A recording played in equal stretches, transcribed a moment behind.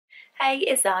Hey,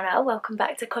 it's Zana. Welcome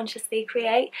back to Consciously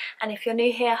Create. And if you're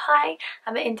new here, hi,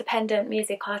 I'm an independent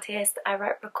music artist. I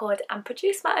write, record and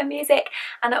produce my own music,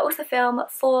 and I also film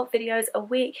 4 videos a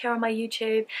week here on my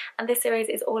YouTube. And this series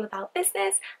is all about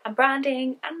business and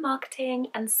branding and marketing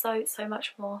and so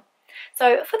much more.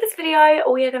 So for this video,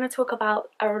 we are going to talk about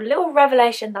a little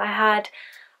revelation that I had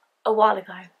a while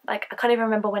ago. Like, I can't even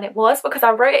remember when it was because I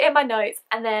wrote it in my notes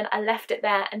and then I left it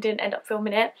there and didn't end up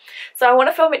filming it. So I want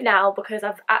to film it now because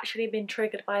I've actually been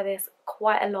triggered by this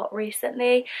quite a lot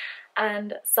recently.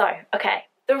 And so, okay,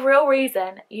 the real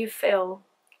reason you feel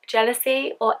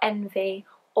jealousy or envy,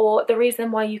 or the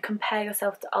reason why you compare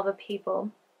yourself to other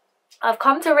people, I've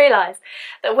come to realise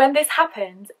that when this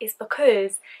happens, it's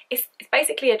because it's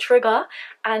basically a trigger,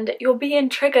 and you're being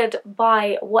triggered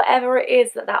by whatever it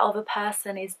is that that other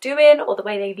person is doing, or the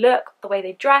way they look, the way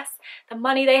they dress, the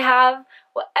money they have,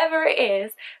 whatever it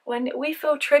is. When we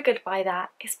feel triggered by that,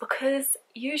 it's because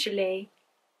usually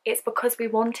it's because we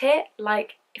want it.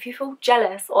 Like, if you feel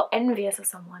jealous or envious of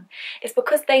someone, it's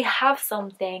because they have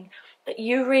something that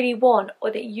you really want,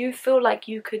 or that you feel like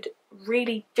you could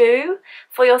really do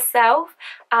for yourself.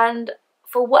 And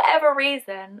for whatever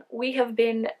reason, we have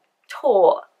been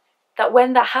taught that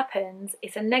when that happens,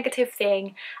 it's a negative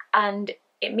thing, and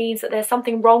it means that there's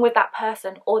something wrong with that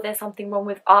person, or there's something wrong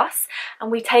with us, and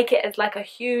we take it as like a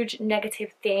huge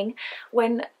negative thing,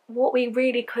 when what we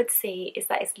really could see is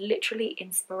that it's literally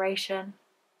inspiration.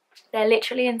 They're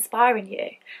literally inspiring you.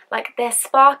 Like, they're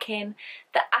sparking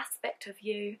the aspect of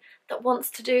you that wants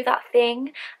to do that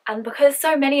thing. And because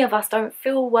so many of us don't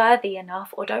feel worthy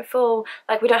enough, or don't feel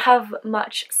like we don't have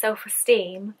much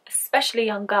self-esteem, especially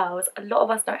young girls, a lot of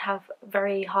us don't have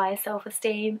very high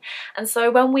self-esteem. And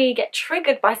so when we get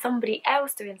triggered by somebody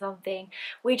else doing something,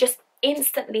 we just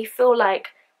instantly feel like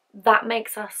that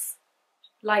makes us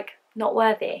like not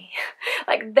worthy.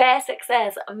 Like, their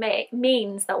success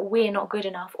means that we're not good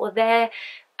enough, or their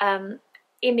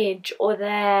image, or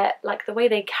their, like, the way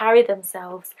they carry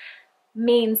themselves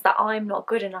means that I'm not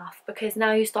good enough, because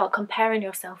now you start comparing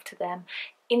yourself to them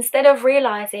instead of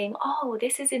realizing, oh,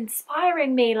 this is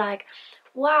inspiring me, like,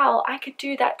 wow, I could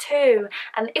do that too.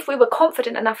 And if we were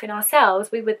confident enough in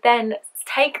ourselves, we would then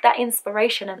take that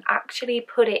inspiration and actually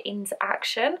put it into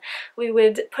action. We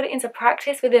would put it into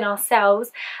practice within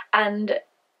ourselves, and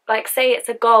like, say it's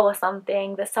a goal or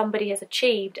something that somebody has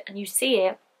achieved, and you see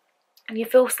it and you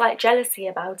feel slight jealousy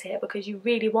about it because you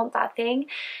really want that thing.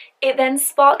 It then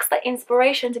sparks that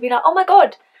inspiration to be like, oh my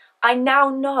god, I now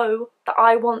know that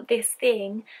I want this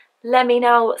thing. Let me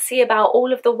now see about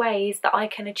all of the ways that I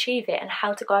can achieve it and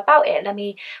how to go about it. Let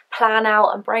me plan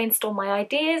out and brainstorm my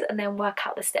ideas and then work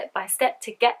out the step by step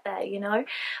to get there, you know.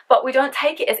 But we don't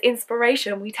take it as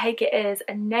inspiration, we take it as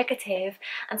a negative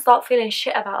and start feeling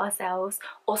shit about ourselves,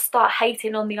 or start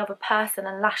hating on the other person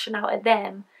and lashing out at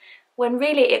them, when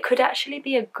really it could actually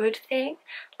be a good thing.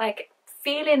 Like,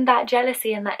 feeling that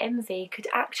jealousy and that envy could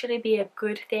actually be a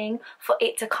good thing for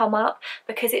it to come up,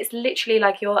 because it's literally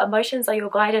like your emotions are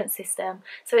your guidance system.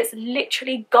 So it's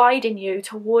literally guiding you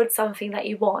towards something that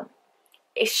you want.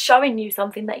 It's showing you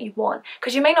something that you want,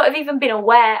 because you may not have even been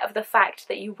aware of the fact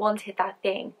that you wanted that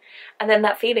thing, and then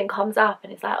that feeling comes up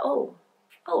and it's like, oh,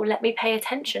 let me pay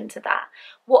attention to that.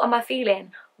 What am I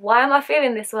feeling? Why am I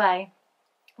feeling this way?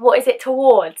 What is it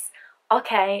towards?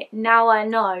 Okay, now I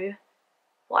know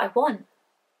what I want.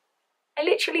 I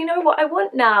literally know what I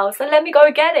want now, so let me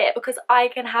go get it, because I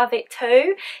can have it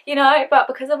too, you know. But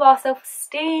because of our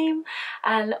self-esteem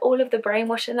and all of the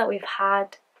brainwashing that we've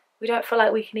had, we don't feel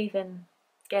like we can even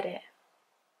get it.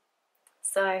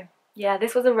 So yeah,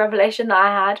 this was a revelation that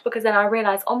I had, because then I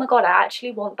realised, oh my god, I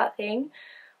actually want that thing.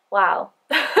 Wow.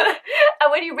 And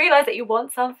when you realise that you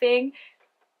want something,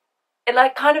 it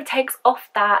like kind of takes off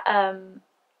that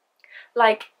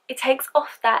it takes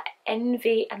off that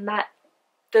envy and that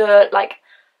the like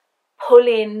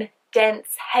pulling,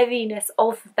 dense heaviness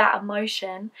of that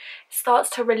emotion starts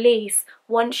to release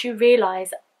once you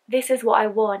realize, this is what I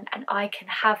want and I can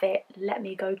have it, let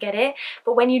me go get it.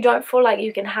 But when you don't feel like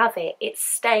you can have it, it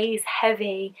stays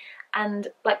heavy and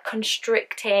like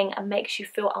constricting, and makes you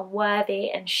feel unworthy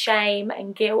and shame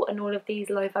and guilt and all of these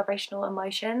low vibrational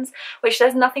emotions, which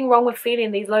there's nothing wrong with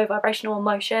feeling these low vibrational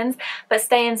emotions, but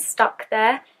staying stuck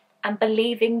there and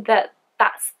believing that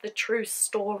that's the true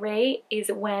story is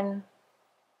when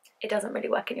it doesn't really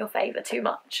work in your favour too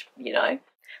much, you know.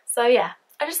 So yeah,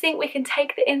 I just think we can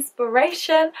take the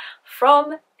inspiration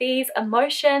from these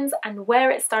emotions and where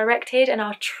it's directed and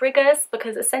our triggers,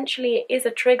 because essentially it is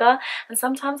a trigger, and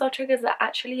sometimes our triggers are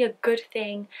actually a good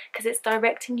thing because it's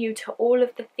directing you to all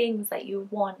of the things that you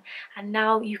want, and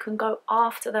now you can go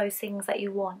after those things that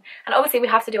you want. And obviously we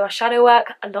have to do our shadow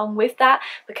work along with that,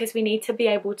 because we need to be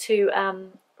able to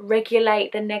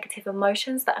regulate the negative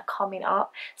emotions that are coming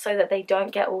up so that they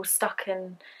don't get all stuck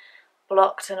and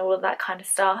blocked and all of that kind of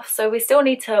stuff. So we still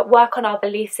need to work on our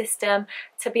belief system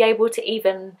to be able to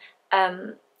even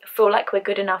feel like we're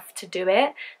good enough to do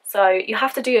it. So you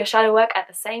have to do your shadow work at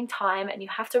the same time, and you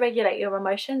have to regulate your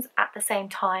emotions at the same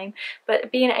time,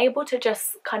 but being able to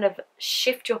just kind of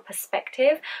shift your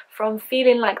perspective from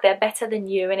feeling like they're better than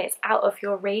you and it's out of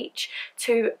your reach,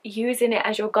 to using it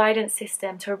as your guidance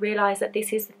system to realize that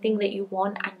this is the thing that you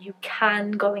want and you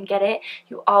can go and get it.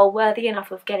 You are worthy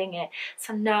enough of getting it.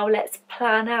 So now let's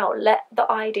plan out, let the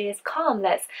ideas come,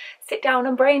 let's sit down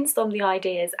and brainstorm the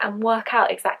ideas and work out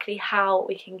exactly how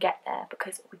we can get there,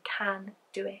 because we can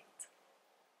do it.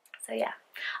 So yeah,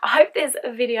 I hope this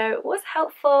video was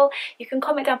helpful. You can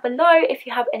comment down below if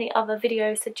you have any other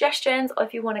video suggestions or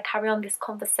if you want to carry on this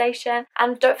conversation,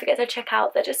 and don't forget to check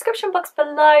out the description box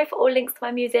below for all links to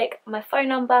my music, my phone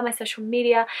number, my social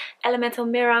media, elemental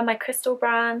mirror, my crystal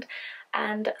brand,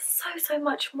 and so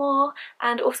much more.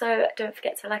 And also don't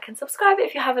forget to like and subscribe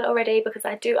if you haven't already, because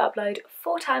I do upload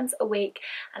 4 times a week,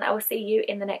 and I will see you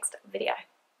in the next video.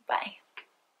 Bye.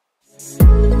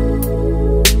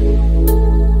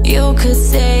 You could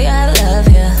say I love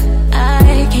you,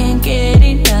 I can't get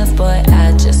enough, boy,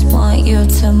 I just want you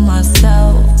to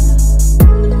myself.